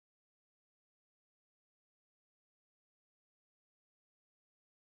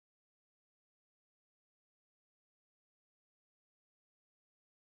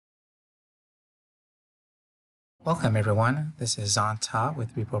Welcome everyone, this is Zanta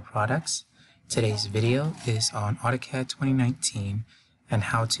with Repo Products. Today's video is on AutoCAD 2019 and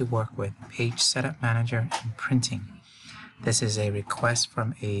how to work with Page Setup Manager and printing. This is a request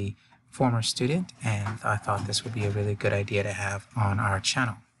from a former student and I thought this would be a really good idea to have on our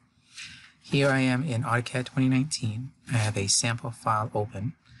channel. Here I am in AutoCAD 2019. I have a sample file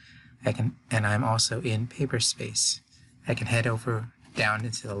open and I'm also in Paperspace. I can head over down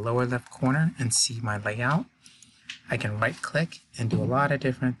into the lower left corner and see my layout. I can right click and do a lot of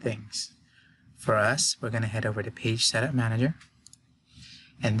different things. For us, we're going to head over to Page Setup Manager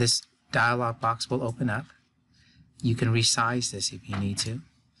and this dialog box will open up. You can resize this if you need to.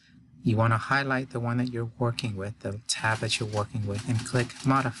 You want to highlight the one that you're working with, the tab that you're working with, and click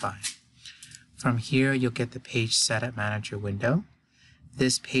Modify. From here you'll get the Page Setup Manager window.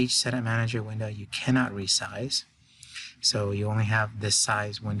 This Page Setup Manager window you cannot resize, so you only have this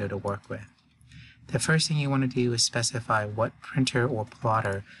size window to work with. The first thing you want to do is specify what printer or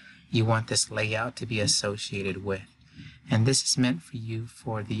plotter you want this layout to be associated with. And this is meant for you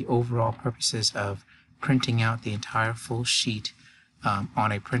for the overall purposes of printing out the entire full sheet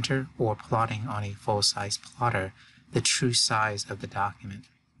on a printer or plotting on a full-size plotter, the true size of the document.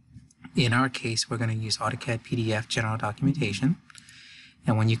 In our case, we're going to use AutoCAD PDF General Documentation.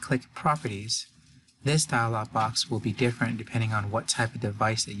 And when you click Properties, this dialog box will be different depending on what type of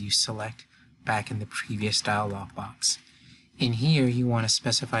device that you select back in the previous dialog box. In here you want to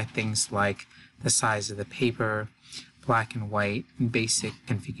specify things like the size of the paper, black and white, and basic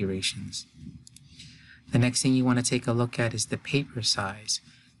configurations. The next thing you want to take a look at is the paper size,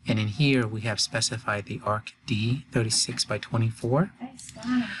 and in here we have specified the ARC D 36 by 24.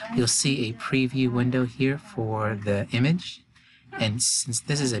 You'll see a preview window here for the image, and since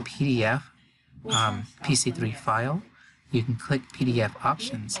this is a PDF PC3 file, you can click PDF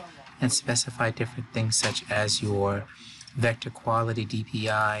options and specify different things such as your vector quality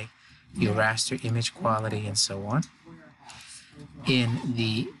DPI, your raster image quality, and so on. In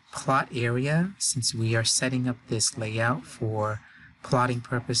the plot area, since we are setting up this layout for plotting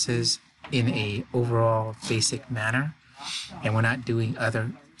purposes in a overall basic manner, and we're not doing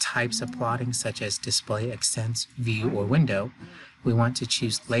other types of plotting such as display, extents, view, or window, we want to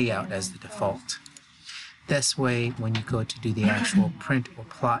choose layout as the default. This way, when you go to do the actual print or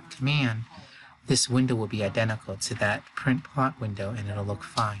plot command, this window will be identical to that print plot window and it'll look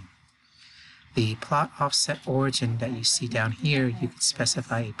fine. The plot offset origin that you see down here, you can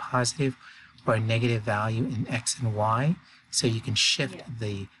specify a positive or a negative value in X and Y, so you can shift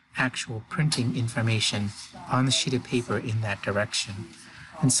the actual printing information on the sheet of paper in that direction.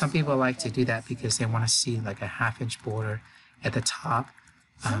 And some people like to do that because they want to see like a half-inch border at the top,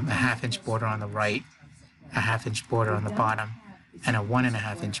 a half-inch border on the right, a half-inch border on the bottom, and a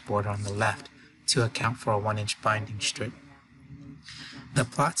 1.5-inch border on the left to account for a 1-inch binding strip. The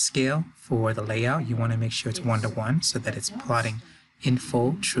plot scale for the layout, you want to make sure it's 1:1 so that it's plotting in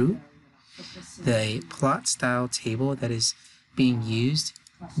full true. The plot style table that is being used,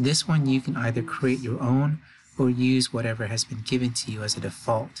 this one you can either create your own or use whatever has been given to you as a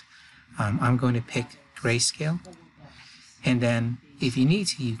default. I'm going to pick grayscale, and then if you need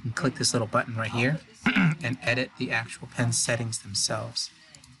to, you can click this little button right here and edit the actual pen settings themselves.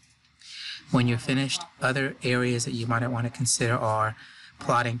 When you're finished, other areas that you might want to consider are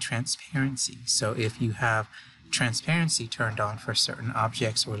plotting transparency. So if you have transparency turned on for certain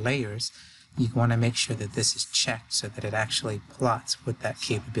objects or layers, you want to make sure that this is checked so that it actually plots with that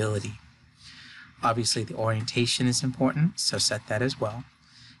capability. Obviously the orientation is important, so set that as well.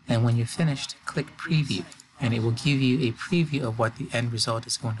 And when you're finished, click Preview, and it will give you a preview of what the end result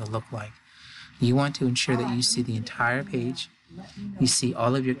is going to look like. You want to ensure that you see the entire page, you see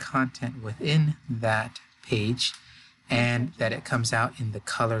all of your content within that page, and that it comes out in the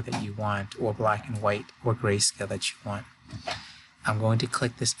color that you want, or black and white, or grayscale that you want. I'm going to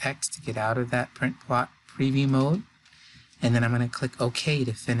click this X to get out of that print plot preview mode, and then I'm going to click OK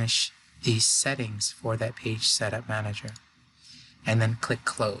to finish the settings for that Page Setup Manager, and then click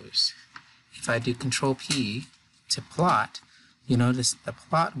Close. If I do Control P to plot, you notice the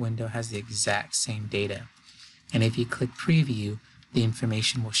plot window has the exact same data. And if you click Preview, the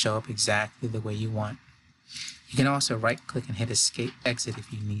information will show up exactly the way you want. You can also right click and hit Escape Exit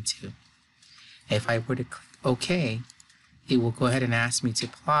if you need to. If I were to click OK, it will go ahead and ask me to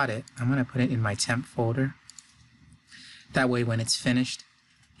plot it. I'm going to put it in my temp folder. That way when it's finished,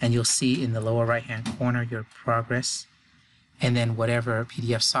 and you'll see in the lower right hand corner your progress, and then whatever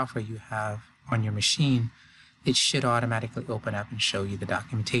PDF software you have on your machine, it should automatically open up and show you the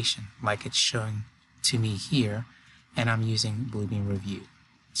documentation like it's showing to me here, and I'm using Bluebeam Review.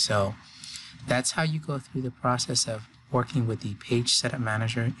 So That's how you go through the process of working with the Page Setup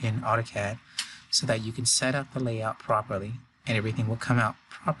Manager in AutoCAD so that you can set up the layout properly and everything will come out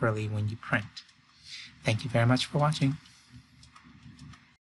properly when you print. Thank you very much for watching.